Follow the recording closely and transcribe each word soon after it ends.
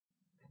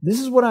This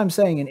is what I'm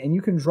saying, and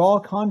you can draw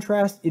a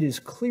contrast. It is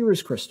clear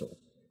as crystal.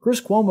 Chris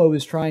Cuomo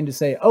is trying to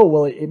say, oh,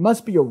 well, it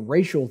must be a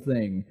racial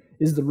thing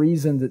is the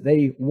reason that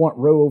they want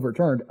Roe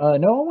overturned. No, I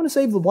want to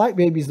save the black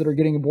babies that are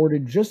getting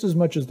aborted just as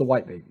much as the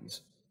white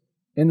babies.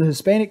 And the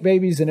Hispanic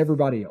babies and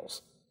everybody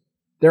else.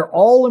 They're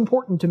all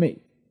important to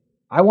me.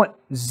 I want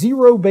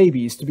 0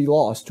 babies to be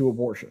lost to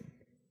abortion.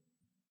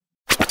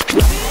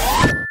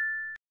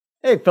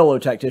 Hey, fellow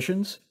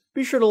tacticians.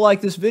 Be sure to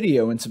like this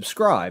video and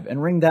subscribe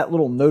and ring that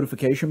little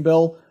notification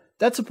bell.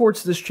 That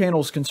supports this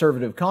channel's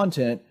conservative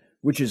content,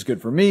 which is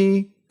good for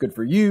me, good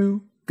for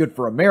you, good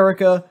for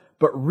America,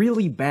 but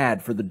really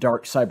bad for the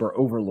dark cyber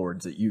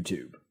overlords at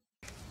YouTube.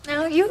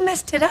 No, you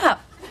messed it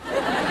up.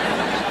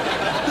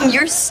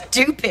 You're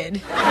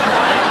stupid.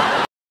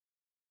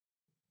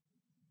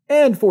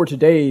 And for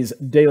today's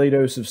Daily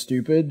Dose of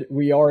Stupid,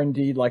 we are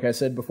indeed, like I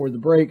said before the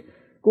break,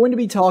 going to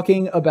be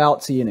talking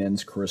about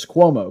CNN's Chris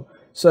Cuomo.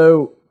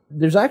 So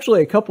there's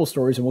actually a couple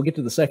stories, and we'll get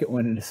to the second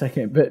one in a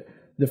second, but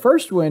the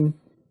first one,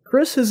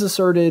 Chris has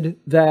asserted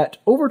that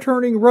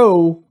overturning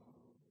Roe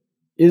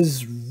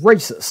is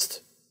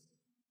racist.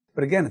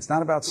 But again, it's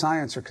not about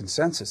science or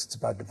consensus. It's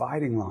about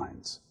dividing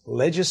lines,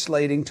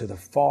 legislating to the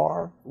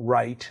far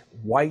right,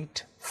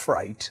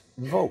 white-fright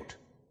vote,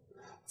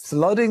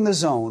 flooding the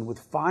zone with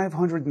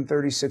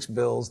 536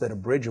 bills that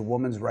abridge a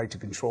woman's right to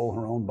control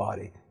her own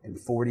body in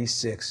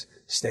 46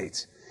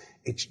 states.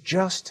 It's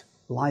just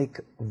like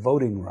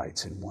voting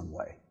rights in one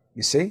way.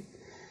 You see?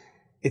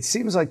 It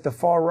seems like the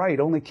far right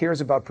only cares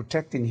about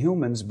protecting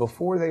humans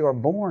before they are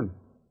born.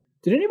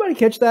 Did anybody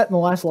catch that in the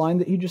last line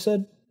that he just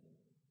said?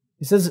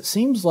 He says it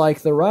seems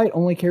like the right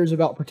only cares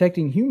about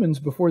protecting humans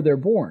before they're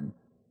born.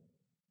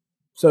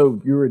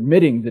 So you're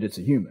admitting that it's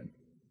a human.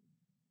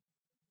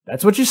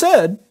 That's what you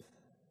said.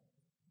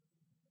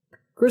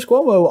 Chris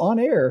Cuomo on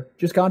air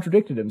just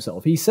contradicted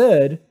himself. He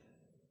said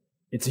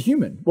it's a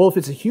human. Well, if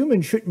it's a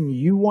human, shouldn't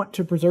you want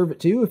to preserve it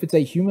too? If it's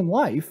a human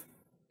life,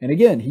 and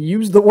again, he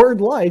used the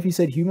word life, he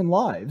said human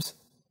lives,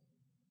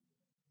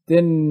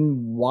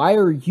 then why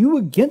are you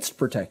against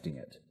protecting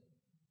it?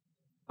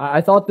 I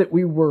thought that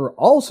we were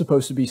all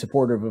supposed to be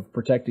supportive of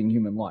protecting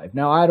human life.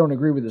 Now, I don't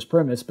agree with this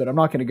premise, but I'm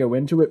not going to go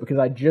into it because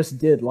I just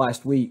did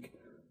last week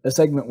a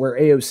segment where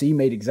AOC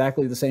made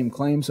exactly the same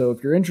claim. So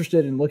if you're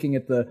interested in looking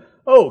at the,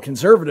 oh,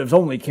 conservatives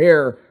only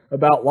care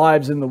about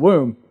lives in the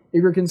womb,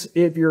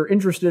 if you're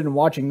interested in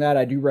watching that,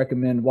 I do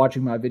recommend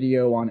watching my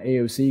video on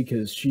AOC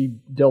because she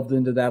delved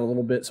into that a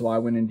little bit, so I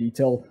went in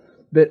detail.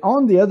 But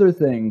on the other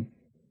thing,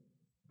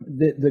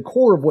 the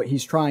core of what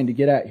he's trying to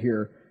get at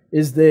here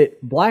is that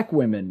black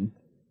women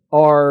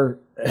are,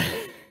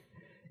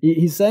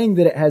 he's saying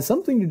that it has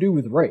something to do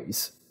with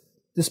race,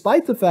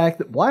 despite the fact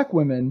that black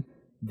women,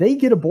 they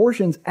get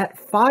abortions at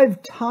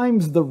 5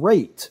 times the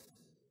rate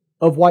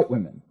of white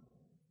women.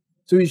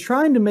 So he's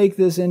trying to make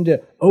this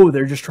into, oh,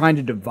 they're just trying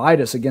to divide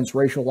us against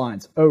racial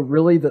lines. Oh,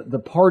 really? The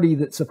party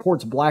that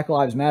supports Black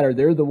Lives Matter,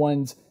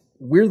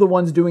 we're the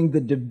ones doing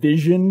the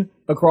division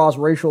across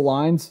racial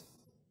lines?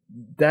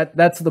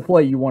 That's the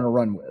play you want to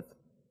run with.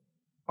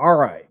 All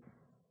right.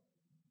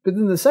 But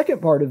then the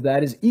second part of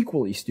that is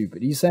equally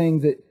stupid. He's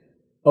saying that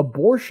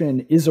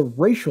abortion is a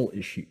racial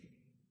issue,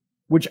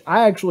 which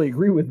I actually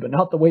agree with, but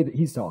not the way that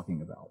he's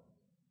talking about.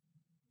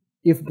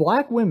 If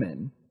black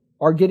women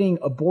are getting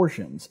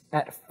abortions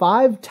at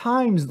 5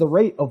 times the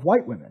rate of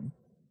white women,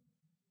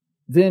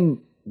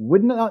 then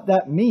would not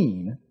that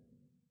mean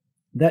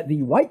that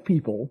the white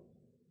people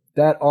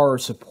that are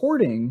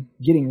supporting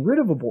getting rid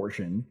of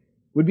abortion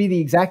would be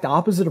the exact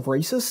opposite of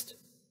racist?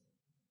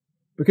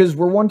 Because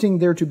we're wanting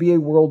there to be a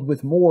world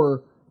with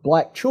more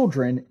black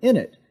children in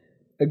it.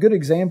 A good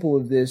example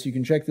of this, you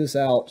can check this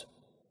out.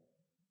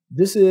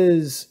 This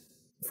is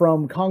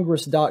from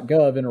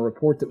Congress.gov in a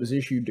report that was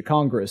issued to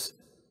Congress.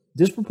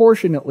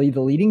 Disproportionately,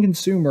 the leading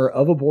consumer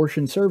of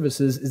abortion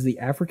services is the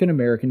African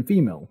American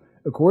female.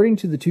 According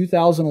to the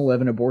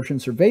 2011 abortion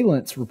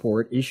surveillance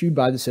report issued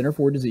by the Center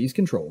for Disease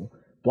Control,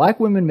 black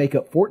women make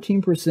up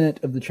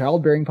 14% of the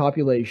childbearing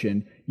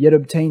population, yet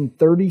obtain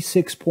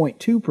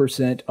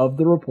 36.2% of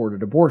the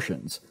reported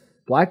abortions.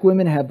 Black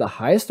women have the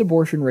highest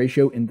abortion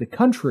ratio in the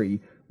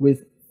country,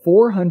 with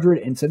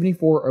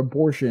 474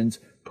 abortions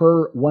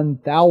per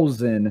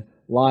 1,000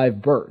 live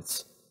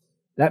births.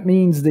 That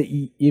means that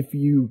if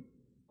you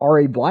are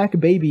a black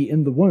baby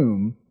in the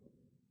womb,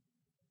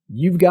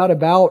 you've got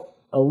about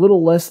a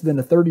little less than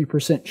a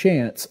 30%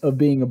 chance of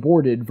being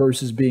aborted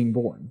versus being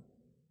born.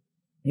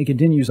 He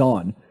continues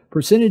on.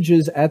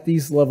 Percentages at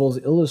these levels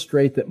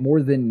illustrate that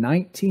more than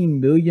 19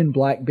 million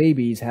black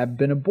babies have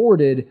been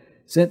aborted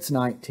since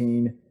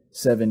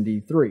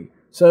 1973.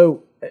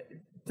 So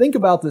think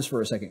about this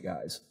for a second,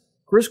 guys.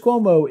 Chris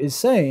Cuomo is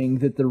saying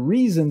that the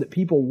reason that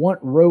people want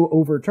Roe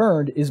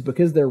overturned is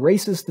because they're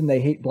racist and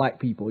they hate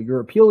black people. You're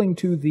appealing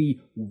to the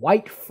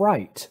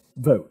white-fright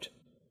vote.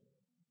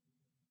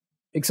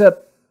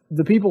 Except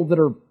the people that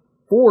are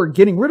for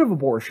getting rid of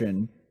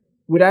abortion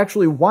would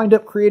actually wind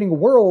up creating a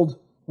world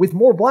with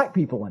more black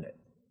people in it.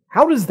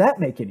 How does that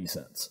make any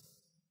sense?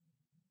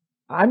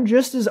 I'm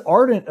just as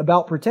ardent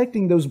about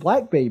protecting those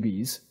black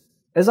babies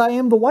as I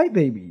am the white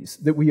babies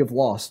that we have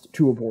lost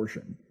to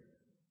abortion.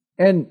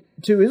 And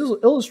to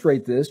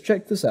illustrate this,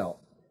 check this out.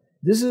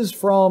 This is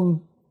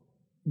from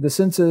the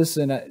census,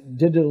 and I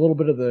did a little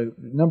bit of the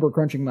number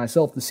crunching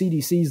myself. The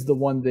CDC is the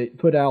one that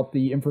put out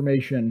the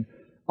information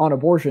on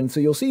abortion. So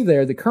you'll see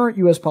there, the current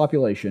U.S.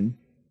 population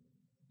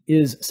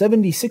is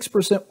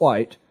 76%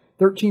 white,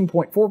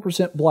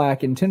 13.4%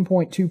 black, and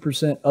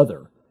 10.2%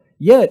 other.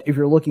 Yet, if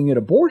you're looking at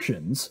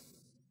abortions,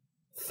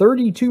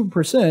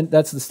 32%,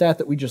 that's the stat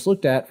that we just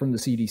looked at from the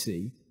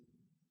CDC,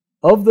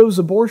 of those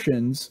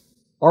abortions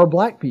are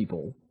black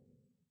people.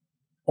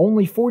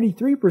 Only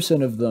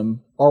 43% of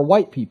them are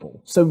white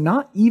people. So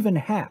not even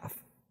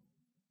half.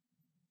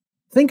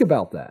 Think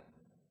about that.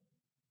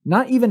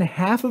 Not even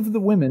half of the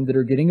women that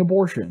are getting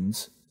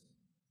abortions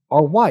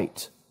are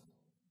white.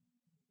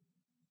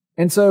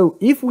 And so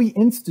if we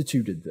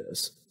instituted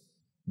this,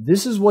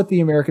 this is what the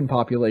American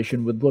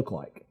population would look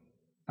like.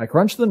 I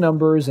crunched the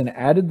numbers and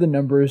added the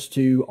numbers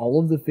to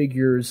all of the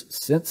figures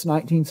since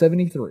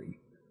 1973.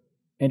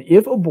 And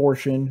if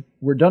abortion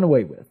were done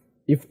away with,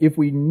 if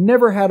we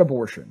never had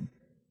abortion,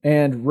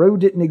 and Roe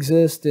didn't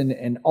exist,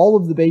 and all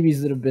of the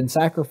babies that have been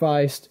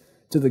sacrificed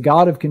to the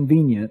god of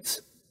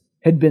convenience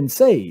had been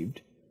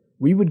saved,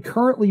 we would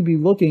currently be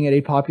looking at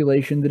a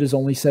population that is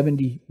only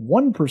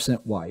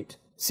 71% white,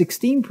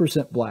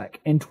 16% black,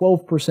 and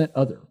 12%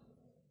 other.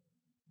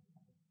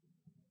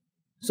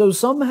 So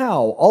somehow,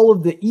 all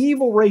of the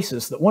evil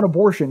racists that want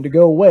abortion to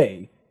go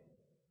away,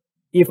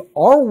 if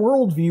our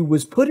worldview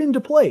was put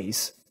into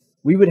place,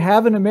 we would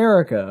have an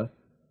America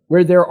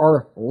where there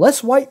are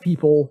less white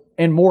people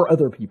and more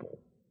other people.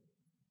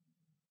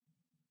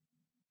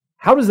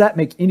 How does that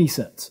make any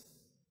sense?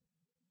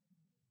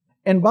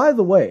 And by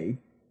the way,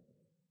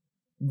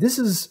 this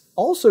is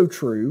also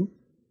true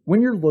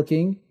when you're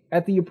looking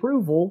at the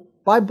approval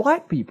by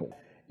black people.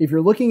 If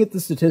you're looking at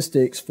the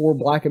statistics for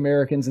black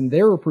Americans and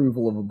their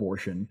approval of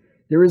abortion,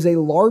 there is a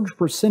large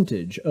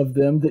percentage of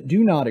them that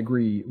do not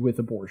agree with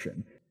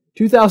abortion.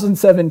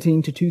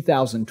 2017 to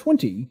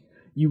 2020,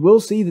 you will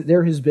see that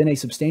there has been a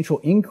substantial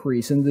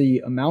increase in the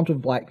amount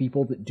of black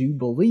people that do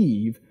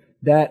believe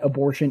that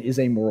abortion is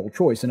a moral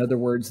choice. In other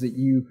words,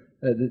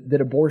 that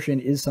abortion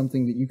is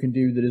something that you can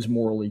do that is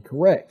morally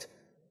correct.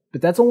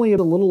 But that's only a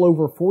little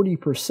over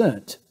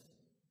 40%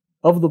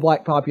 of the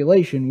black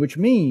population, which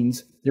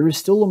means there is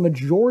still a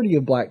majority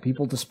of black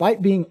people,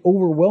 despite being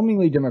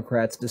overwhelmingly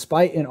Democrats,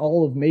 despite in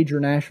all of major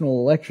national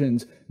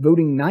elections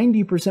voting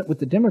 90% with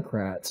the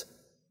Democrats,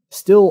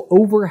 still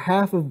over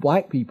half of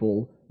black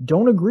people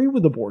don't agree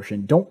with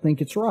abortion, don't think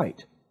it's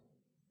right.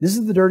 This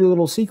is the dirty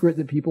little secret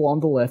that people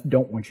on the left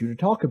don't want you to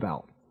talk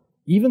about.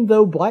 Even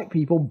though black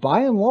people,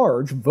 by and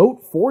large,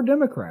 vote for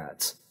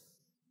Democrats,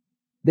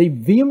 they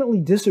vehemently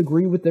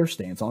disagree with their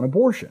stance on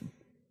abortion.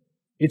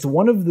 It's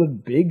one of the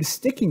big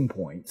sticking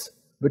points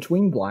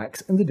between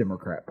blacks and the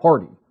Democrat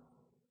Party.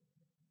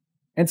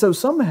 And so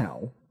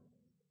somehow,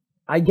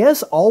 I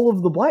guess all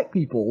of the black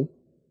people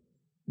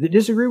that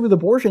disagree with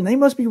abortion, they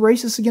must be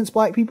racist against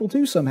black people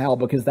too somehow,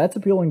 because that's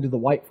appealing to the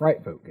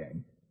white-fright vote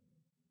gang.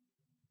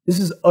 This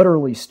is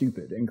utterly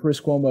stupid, and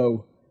Chris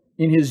Cuomo,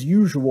 in his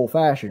usual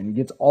fashion,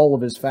 gets all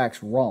of his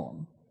facts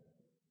wrong.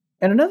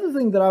 And another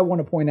thing that I want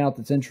to point out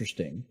that's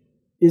interesting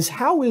is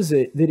how is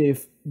it that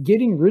if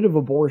getting rid of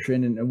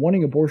abortion and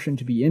wanting abortion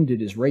to be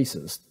ended is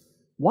racist,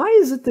 why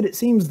is it that it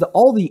seems that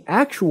all the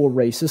actual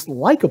racists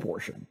like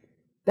abortion?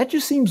 That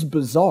just seems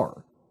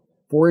bizarre.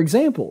 For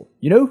example,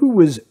 you know who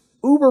was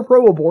uber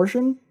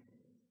pro-abortion?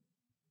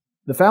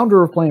 The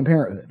founder of Planned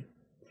Parenthood.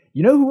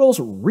 You know who else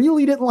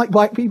really didn't like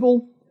black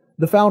people?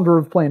 The founder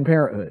of Planned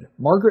Parenthood.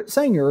 Margaret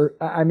Sanger,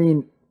 I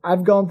mean,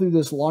 I've gone through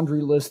this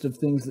laundry list of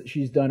things that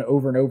she's done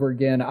over and over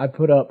again. I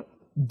put up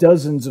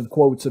dozens of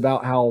quotes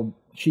about how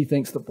she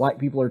thinks that black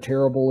people are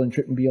terrible and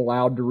shouldn't be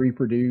allowed to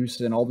reproduce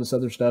and all this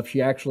other stuff.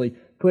 She actually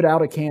put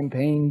out a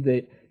campaign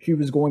that she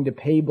was going to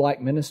pay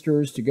black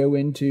ministers to go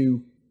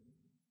into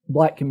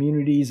black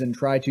communities and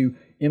try to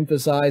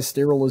emphasize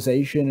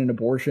sterilization and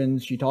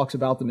abortions. She talks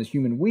about them as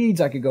human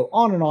weeds. I could go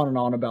on and on and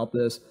on about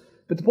this.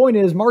 But the point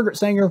is, Margaret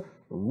Sanger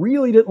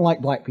really didn't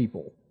like black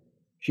people.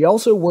 She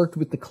also worked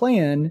with the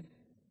Klan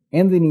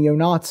and the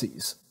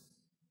neo-Nazis.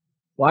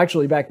 Well,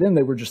 actually, back then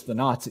they were just the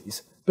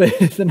Nazis. But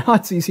the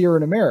Nazis here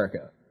in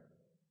America.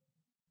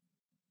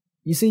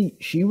 You see,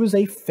 she was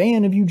a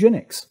fan of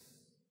eugenics.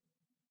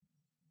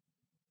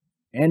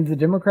 And the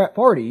Democrat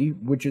Party,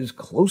 which is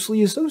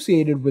closely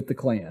associated with the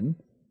Klan,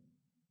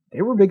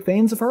 they were big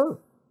fans of her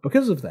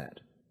because of that.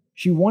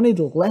 She wanted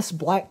less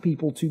black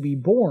people to be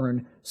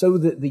born so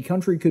that the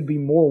country could be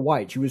more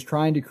white. She was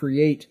trying to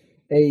create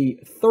a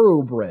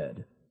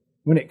thoroughbred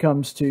when it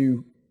comes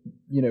to,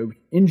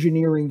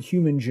 engineering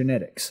human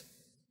genetics.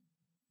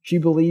 She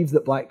believed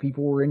that black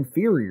people were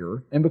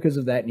inferior, and because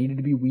of that, needed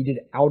to be weeded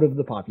out of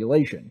the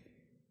population.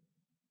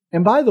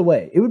 And by the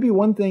way, it would be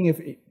one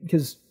thing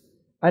because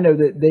I know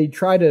that they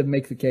try to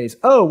make the case,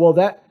 oh, well,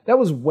 that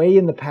was way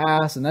in the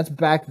past, and that's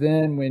back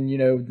then when,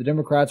 the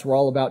Democrats were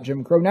all about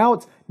Jim Crow.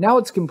 Now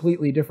it's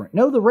completely different.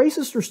 No, the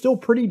racists are still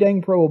pretty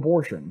dang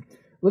pro-abortion.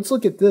 let's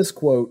look at this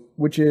quote,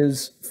 which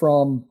is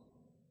from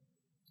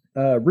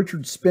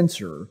Richard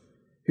Spencer,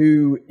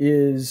 who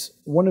is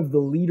one of the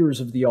leaders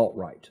of the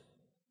alt-right.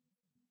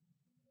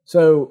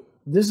 So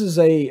this is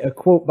a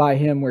quote by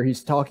him where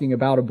he's talking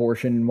about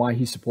abortion and why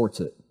he supports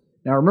it.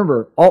 Now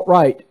remember,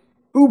 alt-right,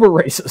 uber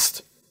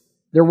racist.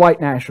 They're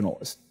white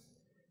nationalists.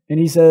 And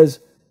he says,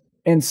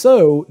 and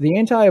so the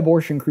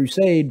anti-abortion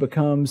crusade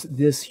becomes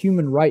this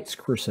human rights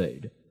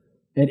crusade.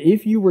 And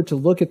if you were to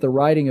look at the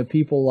writing of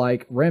people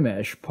like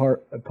Ramesh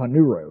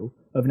Ponnuru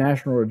of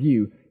National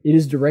Review, it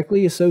is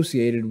directly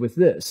associated with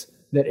this,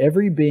 that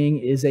every being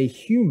is a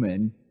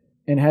human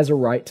and has a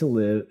right to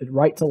live,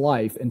 right to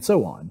life, and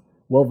so on.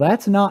 Well,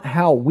 that's not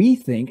how we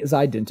think as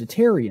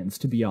identitarians,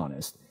 to be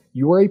honest.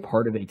 You are a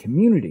part of a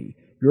community.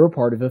 You're a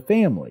part of a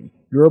family.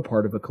 You're a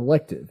part of a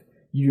collective.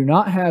 You do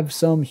not have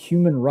some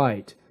human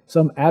right,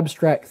 some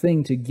abstract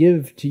thing to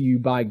give to you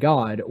by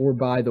God or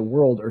by the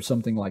world or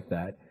something like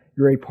that.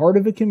 You're a part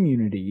of a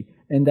community,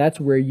 and that's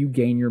where you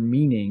gain your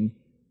meaning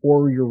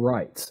or your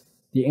rights.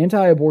 The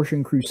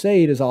anti-abortion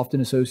crusade is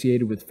often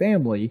associated with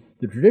family,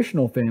 the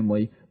traditional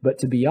family, but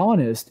to be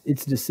honest,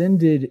 it's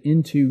descended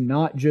into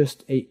not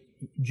just a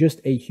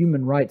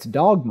human rights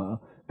dogma,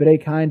 but a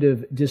kind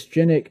of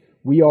dysgenic,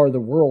 we are the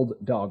world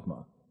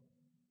dogma.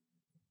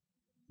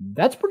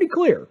 That's pretty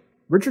clear.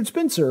 Richard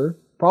Spencer,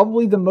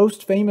 probably the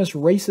most famous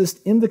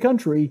racist in the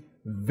country,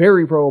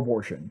 very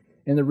pro-abortion.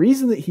 And the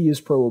reason that he is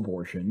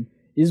pro-abortion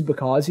is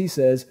because he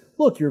says,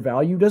 look, your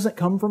value doesn't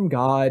come from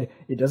God,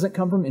 it doesn't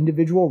come from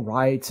individual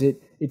rights,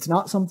 it's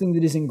not something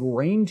that is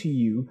ingrained to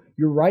you,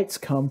 your rights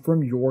come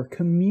from your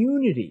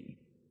community.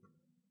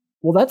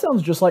 Well, that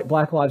sounds just like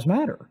Black Lives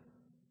Matter.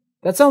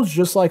 That sounds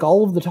just like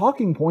all of the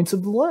talking points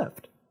of the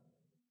left.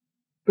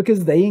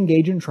 Because they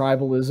engage in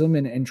tribalism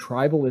and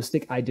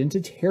tribalistic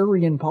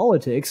identitarian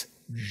politics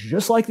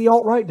just like the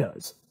alt-right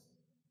does.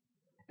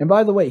 And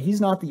by the way,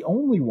 he's not the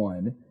only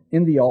one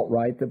in the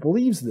alt-right that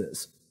believes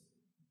this.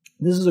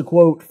 This is a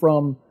quote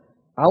from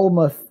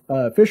Alma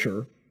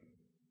Fisher,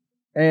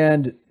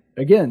 and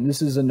again,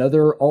 this is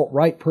another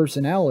alt-right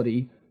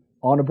personality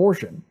on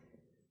abortion.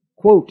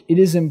 Quote, "It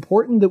is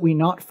important that we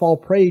not fall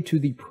prey to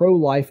the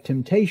pro-life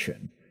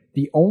temptation.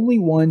 The only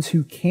ones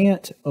who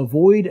can't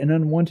avoid an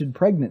unwanted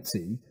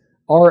pregnancy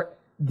are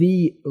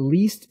the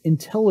least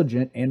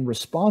intelligent and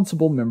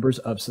responsible members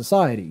of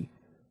society,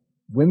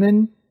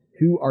 women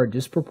who are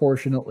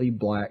disproportionately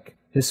Black,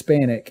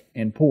 Hispanic,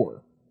 and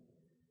poor."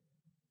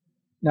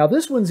 Now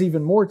this one's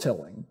even more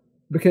telling,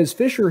 because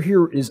Fisher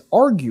here is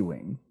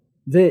arguing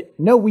that,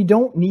 no, we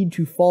don't need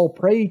to fall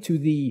prey to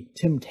the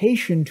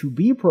temptation to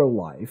be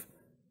pro-life.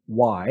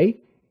 Why?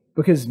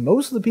 Because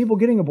most of the people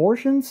getting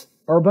abortions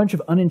are a bunch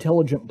of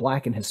unintelligent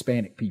Black and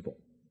Hispanic people,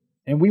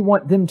 and we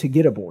want them to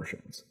get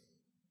abortions.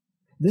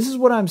 This is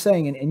what I'm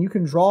saying, and you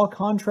can draw a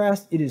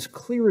contrast. It is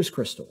clear as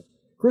crystal.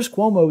 Chris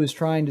Cuomo is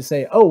trying to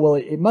say, oh, well,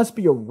 it must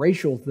be a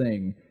racial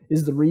thing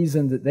is the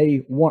reason that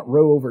they want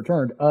Roe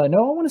overturned. No,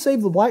 I want to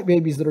save the Black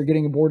babies that are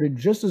getting aborted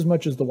just as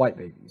much as the white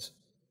babies,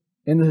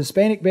 and the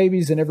Hispanic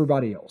babies and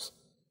everybody else.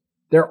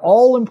 They're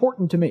all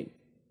important to me.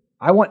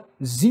 I want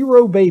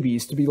 0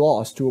 babies to be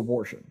lost to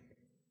abortion.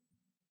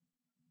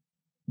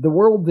 The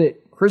world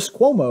that Chris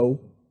Cuomo,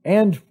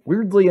 and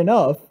weirdly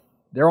enough,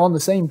 they're on the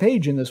same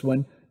page in this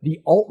one,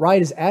 the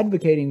alt-right is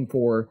advocating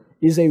for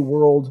is a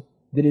world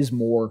that is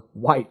more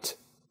white.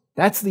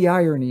 That's the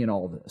irony in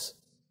all this.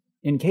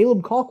 In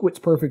Caleb Colquitt's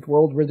perfect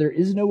world where there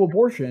is no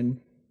abortion,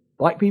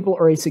 Black people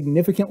are a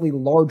significantly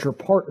larger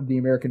part of the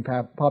American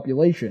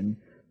population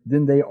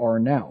than they are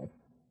now.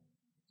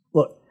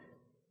 Look,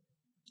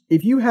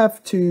 if you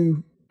have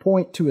to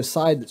point to a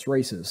side that's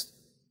racist,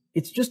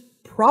 it's just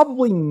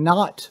probably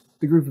not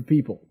the group of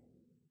people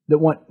that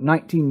want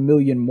 19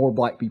 million more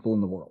Black people in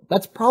the world.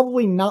 That's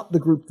probably not the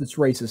group that's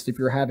racist if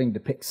you're having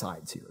to pick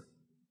sides here.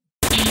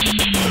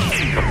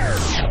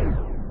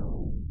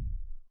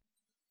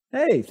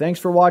 Hey, thanks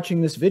for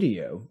watching this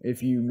video.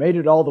 If you made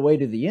it all the way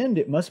to the end,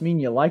 it must mean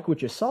you like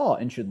what you saw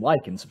and should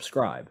like and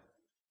subscribe.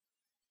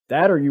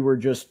 That or you were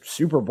just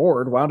super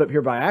bored, wound up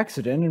here by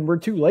accident, and were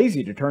too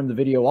lazy to turn the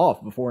video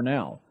off before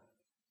now.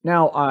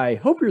 Now, I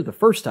hope you're the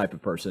first type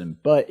of person,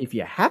 but if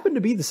you happen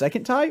to be the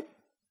second type,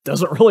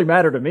 doesn't really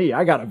matter to me.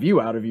 I got a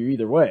view out of you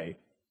either way.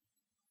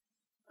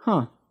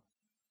 Huh.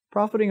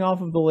 Profiting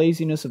off of the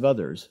laziness of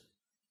others.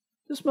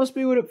 This must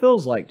be what it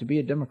feels like to be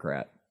a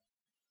Democrat.